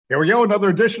Here we go, another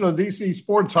edition of DC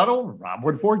Sports Huddle. Rob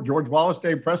Woodford, George Wallace,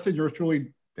 Dave Preston, yours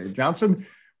truly, Dave Johnson.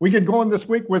 We get going this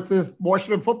week with the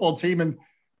Washinton Football Team, and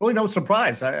really no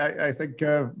surprise. I think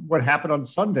what happened on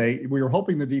Sunday, we were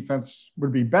hoping the defense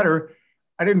would be better.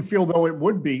 I didn't feel, though, it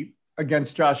would be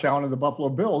against Josh Allen and the Buffalo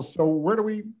Bills. So where do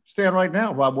we stand right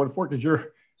now, Rob Woodford? Because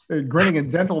you're grinning in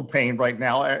dental pain right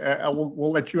now.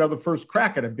 We'll let you have the first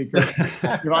crack at it because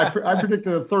I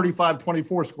predicted a 35-24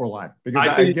 scoreline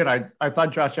because I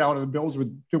thought Josh Allen and the Bills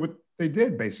would do what they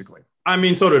did basically. I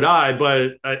mean, so did I,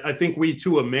 but I think we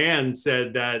to a man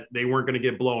said that they weren't going to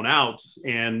get blown out,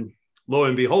 and lo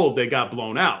and behold, they got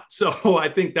blown out. So I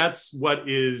think that's what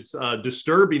is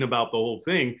disturbing about the whole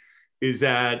thing is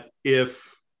that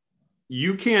if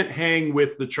you can't hang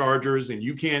with the Chargers and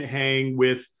you can't hang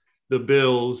with the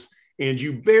Bills, and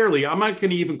you barely, I'm not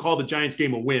going to even call the Giants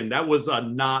game a win. That was a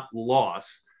not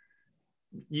loss.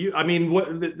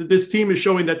 This team is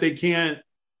showing that they can't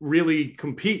really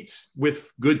compete with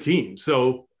good teams.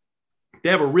 So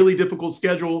they have a really difficult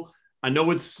schedule. I know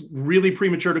it's really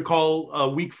premature to call a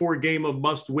week 4 game a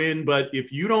must win, but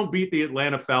if you don't beat the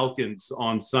Atlanta Falcons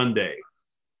on Sunday,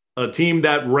 a team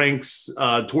that ranks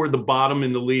toward the bottom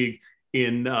in the league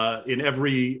in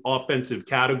every offensive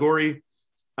category,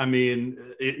 I mean,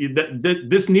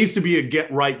 this needs to be a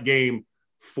get right game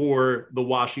for the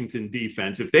Washington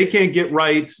defense. If they can't get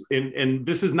right, and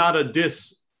this is not a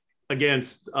diss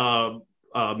against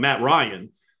Matt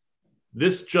Ryan,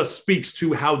 this just speaks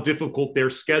to how difficult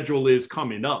their schedule is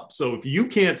coming up. So if you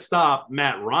can't stop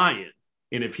Matt Ryan,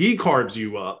 and if he carves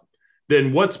you up,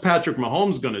 then what's Patrick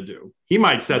Mahomes going to do? He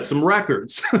might set some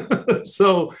records.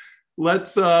 So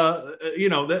let's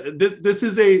this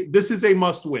is a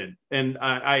must win, and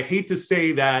I hate to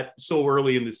say that so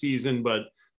early in the season, but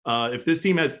if this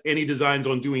team has any designs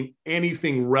on doing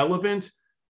anything relevant,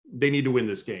 they need to win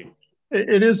this game.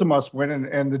 It is a must win,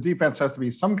 and the defense has to be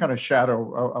some kind of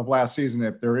shadow of last season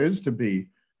if there is to be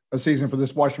a season for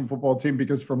this Washington Football Team,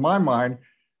 because from my mind,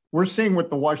 we're seeing with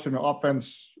the Washington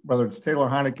offense, whether it's Taylor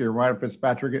Heineke or Ryan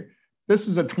Fitzpatrick, this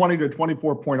is a 20 to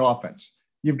 24 point offense.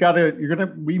 We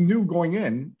knew going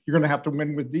in, you're going to have to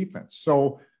win with defense.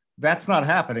 So that's not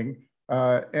happening.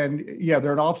 And yeah,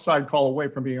 they're an offside call away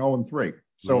from being 0-3.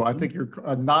 So I think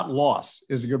a not loss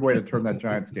is a good way to turn that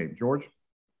Giants game. George?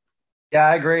 Yeah,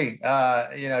 I agree.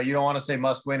 You don't want to say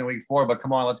must win in week 4, but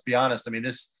come on, let's be honest. I mean,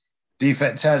 this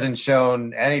defense hasn't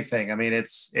shown anything. I mean,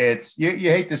 it's you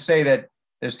hate to say that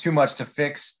there's too much to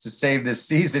fix to save this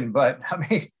season, but I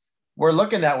mean, we're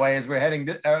looking that way as we're heading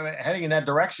in that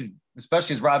direction,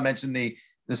 especially as Rob mentioned the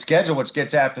schedule, which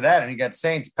gets after that. And you got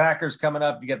Saints, Packers coming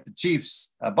up. You got the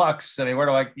Chiefs, Bucks. I mean, where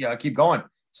do I keep going?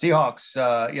 Seahawks,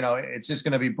 it's just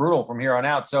going to be brutal from here on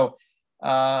out. So,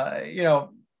 and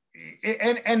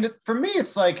for me,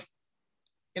 it's like,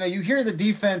 you hear the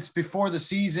defense before the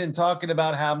season talking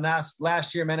about how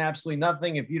last year meant absolutely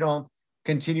nothing if you don't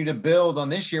continue to build on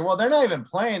this year. Well, they're not even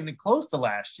playing close to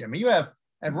last year. I mean,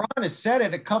 and Ron has said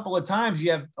it a couple of times,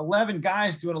 you have 11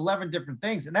 guys doing 11 different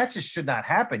things, and that just should not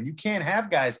happen. You can't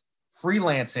have guys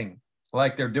freelancing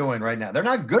like they're doing right now. They're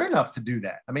not good enough to do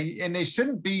that. I mean, and they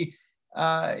shouldn't be,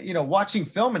 watching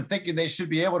film and thinking they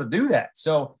should be able to do that.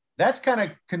 So that's kind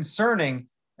of concerning.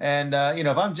 And,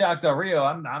 if I'm Jack Del Rio,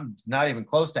 I'm not even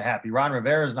close to happy. Ron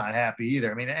Rivera is not happy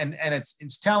either. I mean, and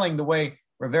it's telling the way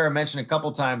Rivera mentioned a couple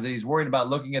of times that he's worried about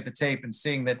looking at the tape and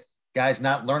seeing that guys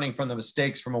not learning from the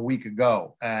mistakes from a week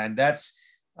ago. And that's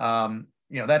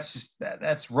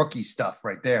rookie stuff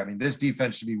right there. I mean, this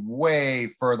defense should be way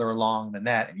further along than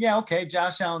that. And yeah, okay,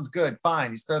 Josh Allen's good,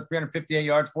 fine. He's thrown 358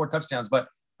 yards, 4 touchdowns, but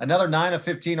another 9 of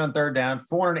 15 on third down,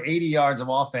 480 yards of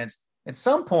offense. At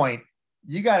some point,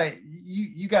 you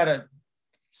gotta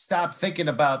stop thinking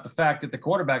about the fact that the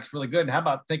quarterback's really good. And how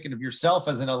about thinking of yourself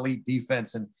as an elite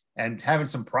defense and having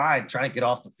some pride trying to get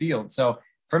off the field? So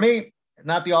for me,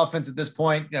 not the offense at this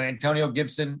point. Antonio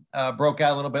Gibson broke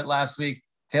out a little bit last week.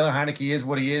 Taylor Heineke is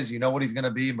what he is. You know what he's going to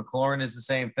be. McLaurin is the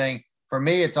same thing. For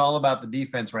me, it's all about the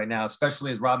defense right now,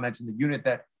 especially as Rob mentioned, the unit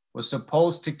that was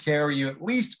supposed to carry you at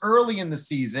least early in the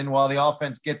season while the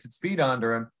offense gets its feet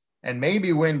under him and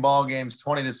maybe win ball games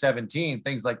 20-17,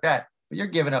 things like that. But you're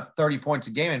giving up 30 points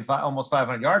a game and almost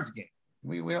 500 yards a game.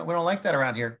 We don't like that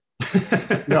around here.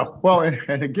 No. Well,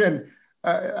 and again,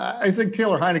 I think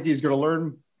Taylor Heineke is going to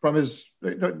learn from his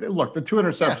look. The 2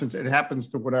 interceptions, it happens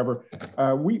to whatever.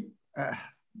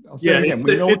 That's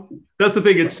the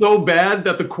thing. It's so bad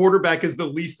that the quarterback is the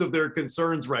least of their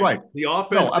concerns right now. The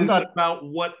offense is about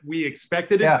what we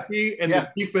expected it to be, and the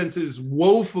defense is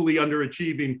woefully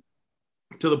underachieving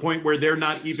to the point where they're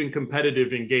not even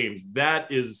competitive in games.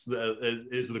 That is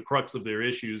the crux of their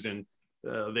issues. And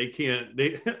they can't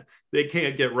they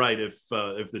can't get right if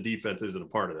the defense isn't a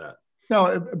part of that.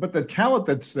 No, but the talent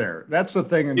that's there, that's the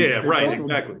thing. Right,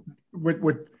 exactly.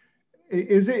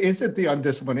 Is it the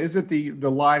undisciplined? Is it the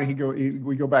line?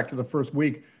 We go back to the first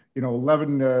week.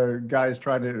 11 guys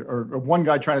trying to, or one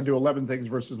guy trying to do 11 things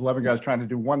versus 11 guys trying to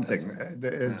do one thing.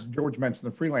 As George mentioned,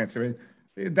 the freelancer.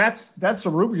 That's the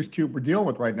Rubik's Cube we're dealing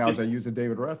with right now, as I use the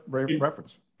David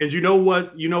reference. And you know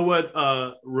what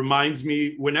reminds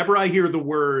me, whenever I hear the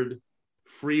word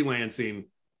freelancing,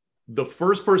 the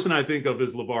first person I think of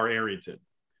is LeVar Arrington,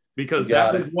 because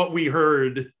that was what we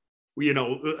heard,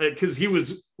 because he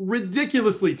was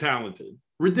ridiculously talented,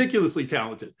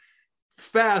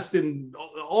 fast, and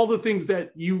all the things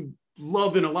that you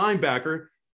love in a linebacker,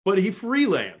 but he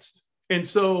freelanced. And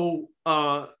so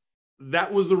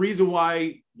that was the reason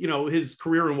why, his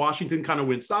career in Washington kind of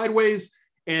went sideways.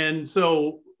 And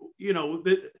so, you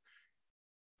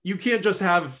can't just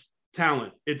have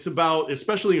talent. It's about,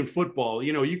 especially in football,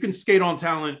 you can skate on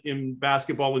talent in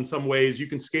basketball in some ways. You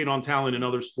can skate on talent in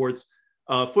other sports.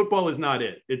 Football is not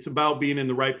it. It's about being in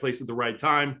the right place at the right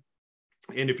time.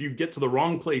 And if you get to the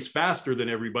wrong place faster than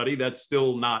everybody, that's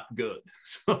still not good.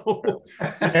 So,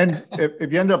 and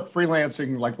if you end up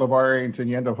freelancing like LeVar Arrington,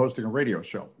 you end up hosting a radio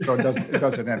show. So it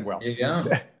doesn't end well. There you go.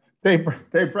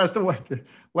 They Preston,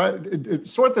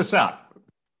 sort this out.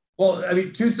 Well, I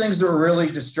mean, two things that were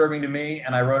really disturbing to me,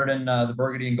 and I wrote it in the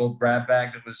Burgundy and Gold grab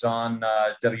bag that was on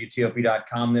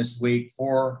WTOP.com this week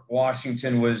for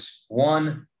Washington was,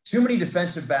 one, too many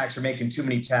defensive backs are making too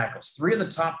many tackles. 3 of the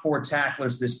top 4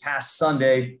 tacklers this past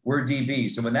Sunday were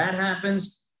DBs. So when that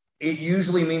happens, it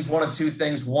usually means one of two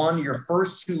things. One, your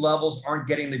first 2 levels aren't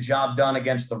getting the job done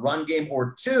against the run game,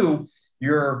 or 2,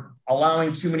 you're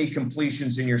allowing too many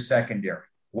completions in your secondary,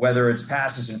 whether it's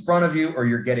passes in front of you or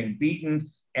you're getting beaten.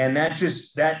 And that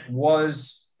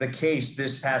was the case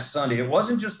this past Sunday. It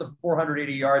wasn't just the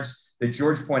 480 yards that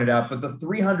George pointed out, but the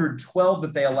 312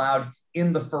 that they allowed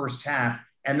in the first half.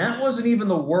 And that wasn't even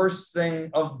the worst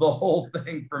thing of the whole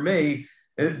thing for me.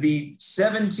 The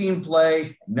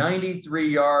 17-play,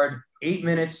 93-yard, 8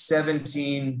 minutes,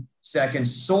 17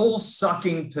 seconds,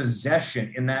 soul-sucking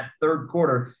possession in that third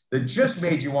quarter that just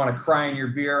made you want to cry in your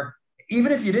beer.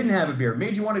 Even if you didn't have a beer,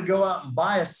 made you want to go out and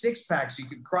buy a 6-pack so you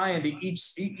could cry into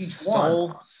each one.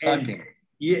 Soul-sucking.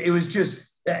 It was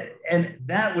just that, and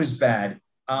that was bad.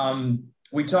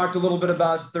 We talked a little bit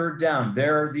about third down.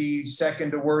 They're the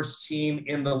second to worst team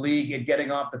in the league at getting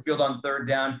off the field on third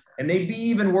down. And they'd be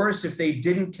even worse if they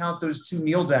didn't count those 2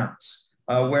 kneel downs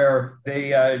where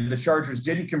the Chargers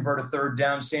didn't convert a third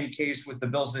down. Same case with the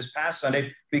Bills this past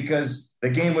Sunday because the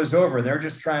game was over. They're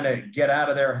just trying to get out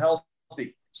of there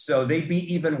healthy. So they'd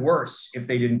be even worse if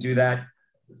they didn't do that.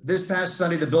 This past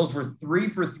Sunday, the Bills were 3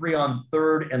 for 3 on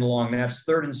 3rd and long. That's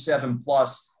 3rd and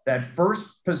 7+. That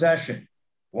first possession,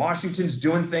 Washington's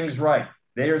doing things right.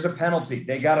 There's a penalty.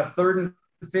 They got a 3rd and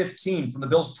 15 from the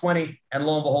Bills 20, and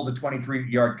lo and behold, a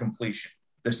 23-yard completion.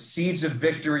 The seeds of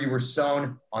victory were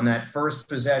sown on that first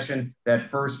possession, that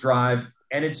first drive.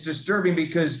 And it's disturbing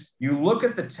because you look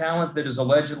at the talent that is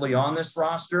allegedly on this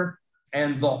roster,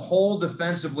 and the whole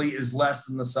defensively is less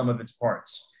than the sum of its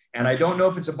parts. And I don't know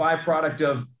if it's a byproduct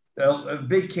of a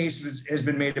big case has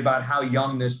been made about how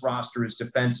young this roster is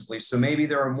defensively. So maybe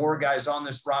there are more guys on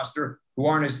this roster who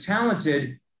aren't as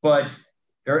talented,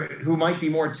 or who might be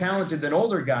more talented than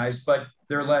older guys, but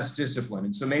they're less disciplined.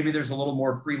 And so maybe there's a little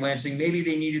more freelancing. Maybe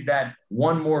they needed that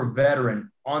one more veteran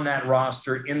on that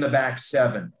roster in the back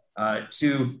 7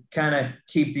 to kind of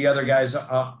keep the other guys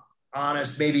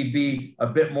honest, maybe be a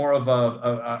bit more of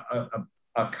a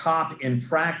cop in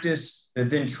practice that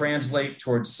then translate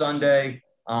towards Sunday.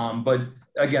 But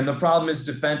again, the problem is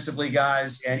defensively,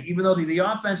 guys. And even though the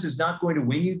offense is not going to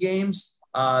win you games,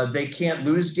 they can't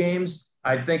lose games.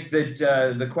 I think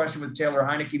that the question with Taylor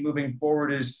Heineke moving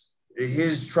forward is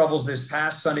his troubles this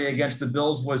past Sunday against the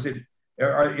Bills.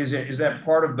 Is that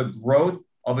part of the growth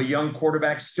of a young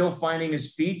quarterback still finding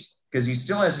his feet because he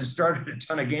still hasn't started a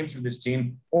ton of games for this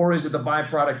team? Or is it the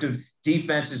byproduct of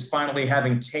defenses finally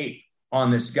having tape on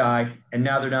this guy and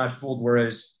now they're not fooled,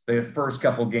 whereas the first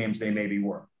couple of games they maybe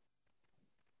were?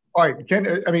 All right.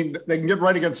 They can get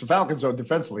right against the Falcons, though,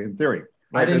 defensively, in theory.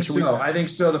 Right? I think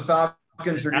so. The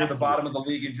Falcons are near the bottom of the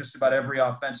league in just about every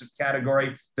offensive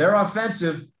category. They're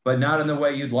offensive, but not in the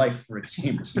way you'd like for a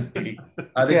team to be.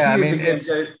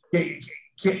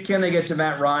 Can they get to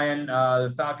Matt Ryan?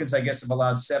 The Falcons, I guess, have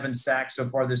allowed 7 sacks so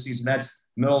far this season. That's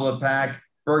middle of the pack.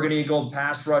 Burgundy and Gold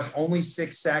pass rush, only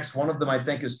 6 sacks. One of them, I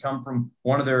think, has come from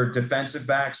one of their defensive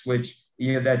backs, which,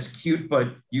 that's cute,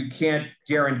 but you can't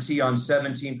guarantee on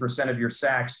 17% of your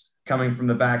sacks coming from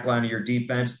the back line of your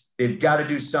defense. They've got to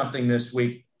do something this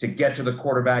week to get to the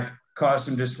quarterback, cause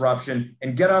some disruption,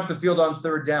 and get off the field on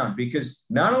third down, because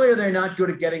not only are they not good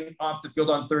at getting off the field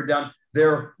on third down,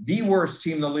 they're the worst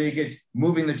team in the league at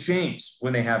moving the chains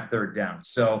when they have third down.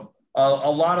 So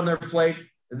a lot on their plate.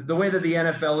 The way that the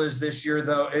NFL is this year,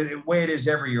 though, the way it is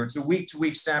every year, it's a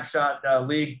week-to-week snapshot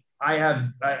league. I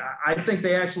think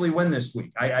they actually win this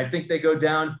week. I think they go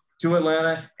down to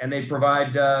Atlanta and they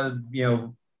provide,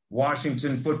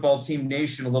 Washington Football Team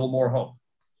Nation a little more hope.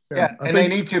 Yeah, and they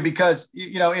need to, because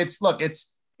it's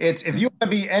if you want to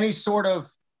be any sort of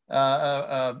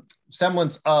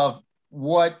semblance of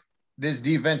what this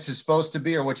defense is supposed to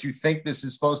be, or what you think this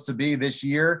is supposed to be this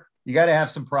year, you got to have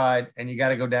some pride and you got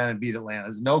to go down and beat Atlanta.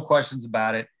 There's no questions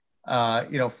about it.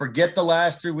 Forget the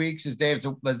last 3 weeks, as Dave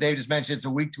just mentioned. It's a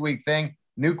week-to-week thing.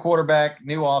 New quarterback,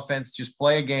 new offense. Just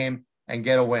play a game and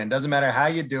get a win. Doesn't matter how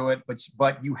you do it,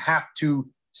 but you have to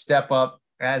step up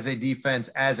as a defense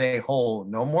as a whole.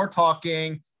 No more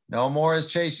talking. No more as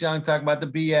Chase Young talking about the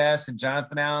BS and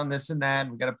Jonathan Allen, this and that.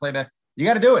 We got to play that. You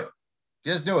got to do it.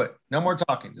 Just do it. No more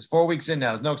talking. It's 4 weeks in now.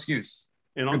 There's no excuse.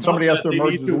 And somebody has to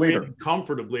emerge as a leader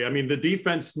comfortably. I mean, the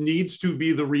defense needs to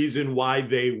be the reason why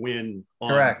they win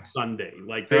on Sunday.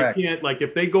 Like they can't, like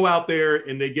if they go out there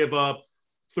and they give up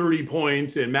 30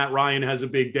 points and Matt Ryan has a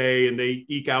big day and they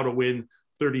eke out a win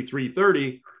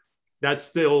 33-30, that's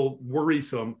still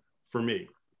worrisome for me.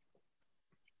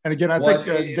 And again, I think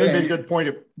Dave made a good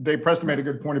point. Dave Preston made a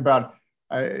good point about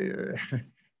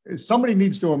somebody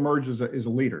needs to emerge as a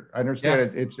leader. I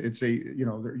understand it's a,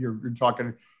 you're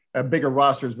talking bigger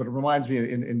rosters, but it reminds me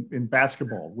in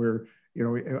basketball where,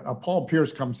 a Paul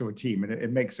Pierce comes to a team and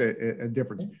it makes a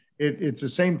difference. It's the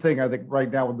same thing, I think,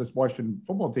 right now with this Washington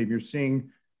football team. You're seeing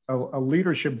a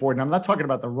leadership void. And I'm not talking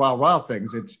about the rah-rah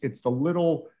things. It's the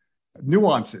little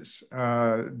nuances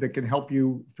that can help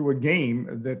you through a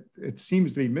game that it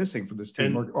seems to be missing for this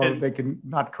team, or they can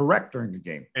not correct during the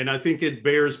game. And I think it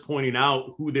bears pointing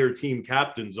out who their team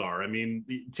captains are. I mean,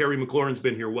 Terry McLaurin's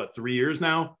been here, 3 years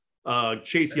now?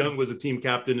 Chase Young was a team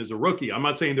captain as a rookie. I'm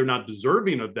not saying they're not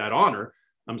deserving of that honor.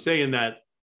 I'm saying that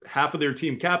half of their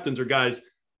team captains are guys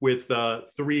with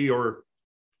 3 or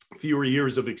fewer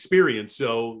years of experience.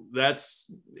 So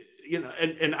that's,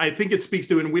 and I think it speaks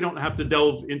to, and we don't have to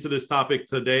delve into this topic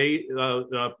today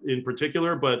in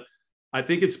particular, but I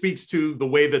think it speaks to the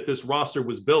way that this roster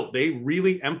was built. They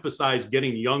really emphasize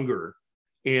getting younger.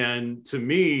 And to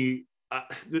me,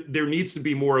 there needs to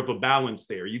be more of a balance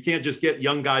there. You can't just get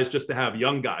young guys just to have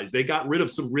young guys. They got rid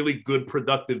of some really good,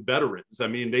 productive veterans. I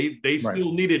mean, they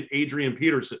still needed Adrian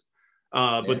Peterson,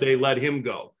 but they let him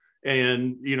go.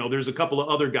 And, there's a couple of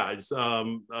other guys.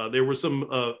 There were some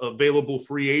available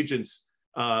free agents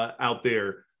out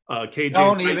there.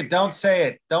 KJ. Don't say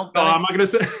it. No, I'm not going to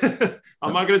say.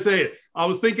 I'm not going to say it. I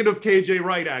was thinking of KJ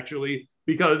Wright actually,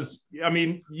 because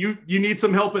you need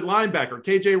some help at linebacker.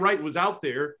 KJ Wright was out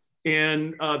there,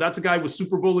 and that's a guy with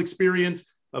Super Bowl experience,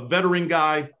 a veteran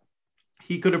guy.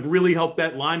 He could have really helped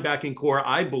that linebacking core,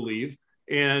 I believe.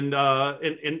 And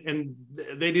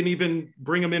they didn't even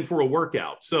bring him in for a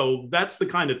workout. So that's the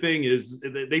kind of thing is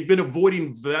they've been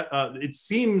avoiding it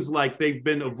seems like they've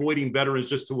been avoiding veterans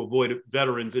just to avoid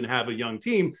veterans and have a young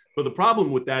team. But the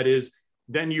problem with that is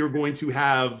then you're going to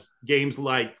have games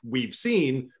like we've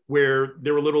seen where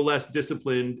they're a little less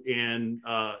disciplined and,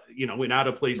 and out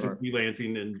of place and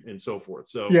freelancing and so forth.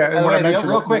 So,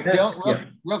 real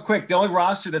quick, the only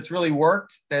roster that's really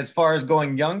worked as far as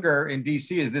going younger in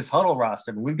DC is this huddle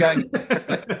roster. We've got,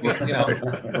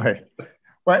 Right.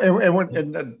 Well, and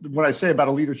when I say about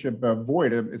a leadership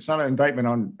void, it's not an indictment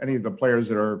on any of the players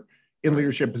that are in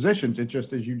leadership positions. It's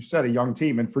just, as you said, a young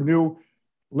team. And for new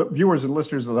viewers and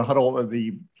listeners of the huddle,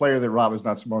 the player that Rob is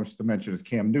not supposed to mention is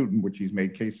Cam Newton, which he's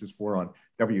made cases for on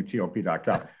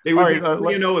WTOP.com. They would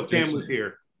if Cam was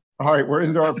here. All right, we're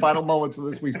into our final moments of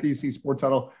this week's DC Sports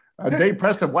Huddle. Dave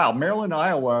Preston, wow, Maryland,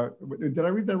 Iowa. Did I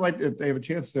read that right? They have a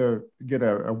chance to get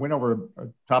a win over a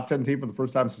top 10 team for the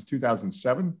first time since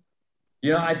 2007?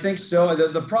 I think so.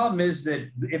 The problem is that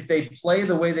if they play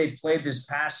the way they played this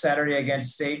past Saturday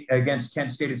against Kent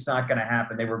State, it's not going to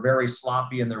happen. They were very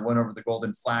sloppy in their win over the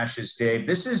Golden Flashes, Dave.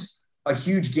 This is a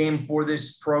huge game for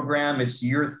this program. It's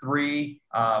year 3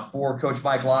 for Coach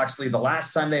Mike Loxley. The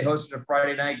last time they hosted a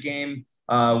Friday night game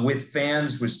with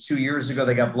fans was 2 years ago.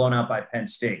 They got blown out by Penn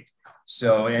State.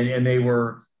 So, and they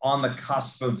were on the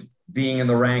cusp of being in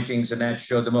the rankings, and that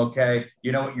showed them, okay,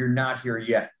 you're not here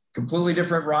yet. Completely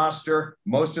different roster.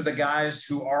 Most of the guys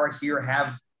who are here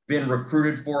have been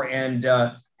recruited for and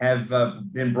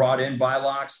have been brought in by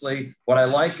Loxley. What I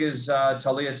like is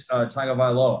Talia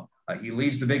Tagovailoa. He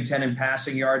leads the Big Ten in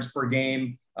passing yards per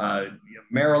game.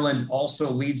 Maryland also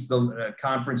leads the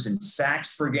conference in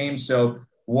sacks per game. So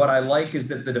what I like is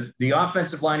that the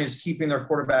offensive line is keeping their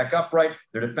quarterback upright.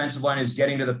 Their defensive line is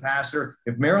getting to the passer.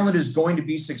 If Maryland is going to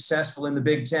be successful in the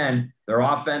Big Ten, their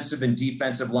offensive and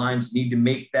defensive lines need to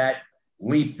make that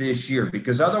leap this year,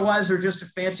 because otherwise they're just a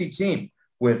fancy team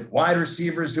with wide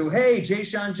receivers who, hey,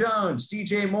 Jayshon Jones,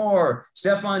 DJ Moore,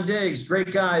 Stephon Diggs,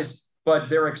 great guys, but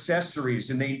they're accessories,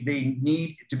 and they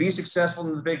need to be successful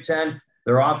in the Big Ten.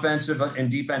 Their offensive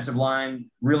and defensive line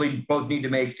really both need to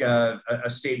make a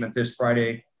statement this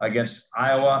Friday against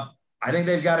Iowa. I think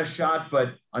they've got a shot,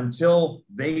 but until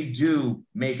they do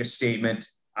make a statement,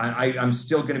 I'm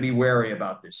still going to be wary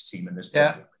about this team in this.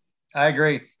 Yeah, I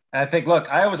agree. I think,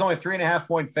 look, Iowa's only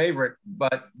 3.5-point favorite,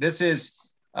 but this is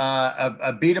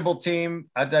a beatable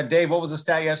team. Dave, what was the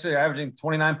stat yesterday? They're averaging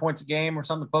 29 points a game or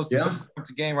something close to 30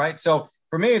 points a game, right? So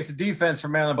for me, it's the defense for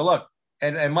Maryland. But look,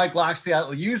 and Mike Locksley,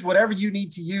 use whatever you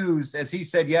need to use. As he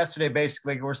said yesterday,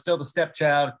 basically, we're still the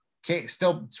stepchild,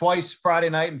 still twice Friday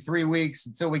night in 3 weeks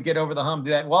until we get over the hump.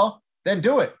 Do that. Well, then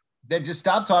do it. Then just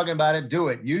stop talking about it. Do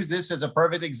it. Use this as a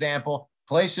perfect example.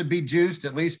 Play should be juiced,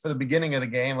 at least for the beginning of the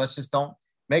game. Let's just don't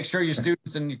make sure your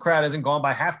students and your crowd isn't gone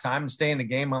by halftime and stay in the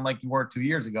game, unlike you were 2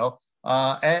 years ago.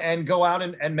 And go out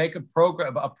and make a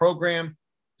program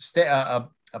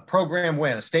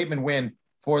win, a statement win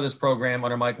for this program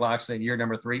under Mike Locksley in year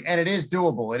number 3. And it is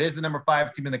doable. It is the number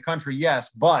 5 team in the country, yes.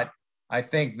 But I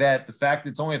think that the fact that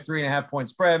it's only a 3.5-point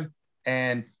spread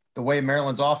and the way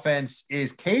Maryland's offense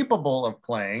is capable of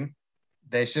playing,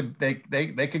 they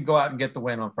could go out and get the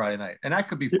win on Friday night. And that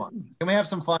could be fun. Can we have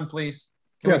some fun, please?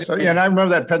 Yes. And I remember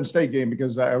that Penn State game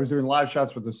because I was doing live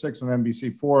shots with the 6 on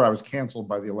NBC4. I was canceled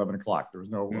by the 11 o'clock. There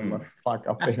was no 11 o'clock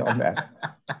update on that.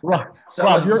 Rob, so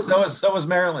was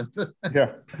Maryland.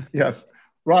 Yeah. Yes.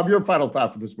 Rob, your final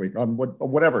thought for this week on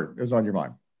whatever is on your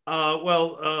mind.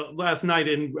 Last night,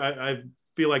 and I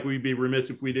feel like we'd be remiss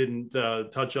if we didn't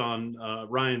touch on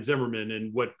Ryan Zimmermann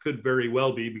and what could very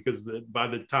well be, because by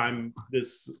the time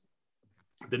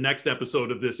the next episode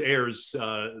of this airs,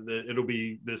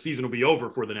 the season will be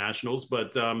over for the Nationals.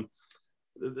 But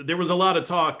there was a lot of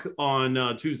talk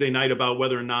on Tuesday night about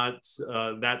whether or not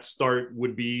that start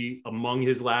would be among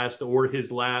his last or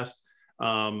his last.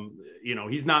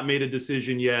 He's not made a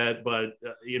decision yet, but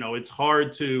it's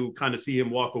hard to kind of see him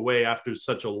walk away after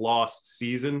such a lost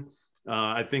season.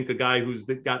 I think a guy who's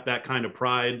got that kind of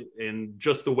pride and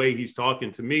just the way he's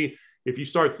talking to me, if you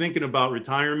start thinking about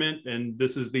retirement, and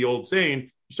this is the old saying,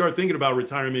 you start thinking about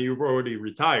retirement, you've already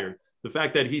retired. The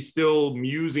fact that he's still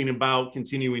musing about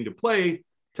continuing to play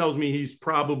tells me he's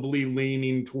probably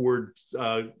leaning towards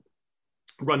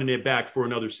running it back for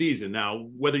another season. Now,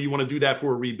 whether you want to do that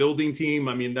for a rebuilding team,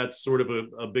 I mean, that's sort of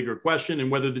a bigger question,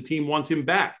 and whether the team wants him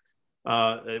back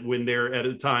when they're at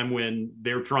a time when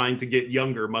they're trying to get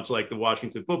younger, much like the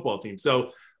Washinton Football Team. So,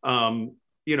 I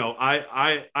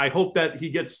hope that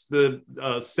he gets the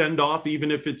send off,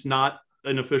 even if it's not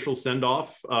an official send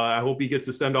off. I hope he gets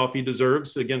the send off he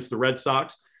deserves against the Red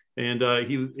Sox, and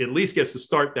he at least gets to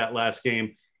start that last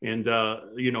game. And,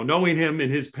 knowing him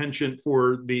and his penchant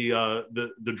for the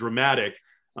dramatic,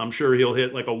 I'm sure he'll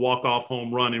hit like a walk-off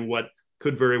home run in what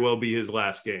could very well be his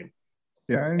last game.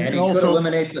 Yeah. And he could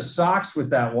eliminate the Sox with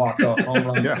that walk-off home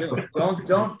run too.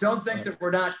 Don't think that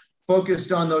we're not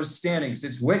focused on those standings.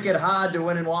 It's wicked hard to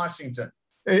win in Washington.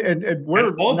 And we're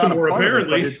Baltimore,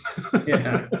 apparently.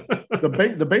 Yeah.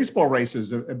 The baseball races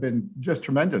have been just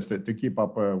tremendous to keep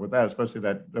up with that, especially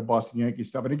the Boston Yankees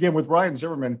stuff. And again, with Ryan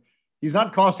Zimmermann, he's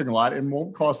not costing a lot and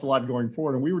won't cost a lot going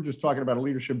forward. And we were just talking about a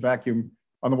leadership vacuum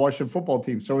on the Washington Football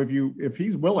Team. So if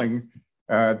he's willing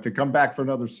to come back for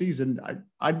another season,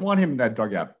 I'd want him in that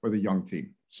dugout with a young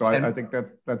team. So I think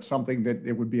that's something that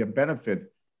it would be a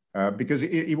benefit because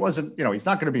he wasn't, he's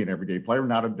not going to be an everyday player,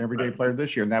 not an everyday player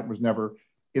this year. And that was never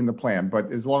in the plan.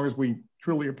 But as long as we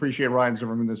truly appreciate Ryan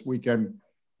Zimmermann this weekend,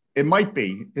 it might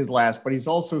be his last, but he's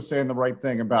also saying the right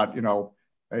thing about,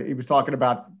 he was talking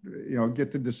about,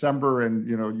 get to December and,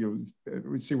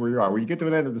 we see where you are. When you get to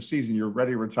the end of the season, you're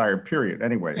ready to retire, period.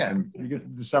 Anyway, yeah. And you get to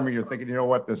December, you're thinking, you know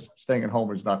what, this staying at home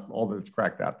is not all that it's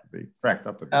cracked up to be.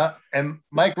 And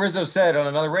Mike Rizzo said on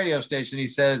another radio station, he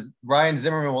says, Ryan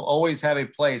Zimmermann will always have a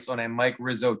place on a Mike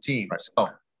Rizzo team. Right. So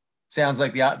sounds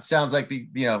like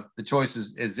the choice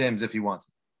is Zim's if he wants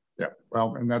it. Yeah,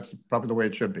 well, and that's probably the way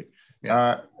it should be.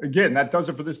 Yeah. Again, that does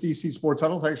it for this DC Sports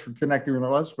Huddle. Thanks for connecting with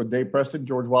us with Dave Preston,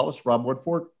 George Wallace, Rob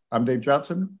Woodfork. I'm Dave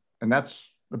Johnson, and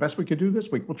that's the best we could do this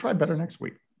week. We'll try better next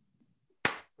week.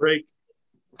 Great.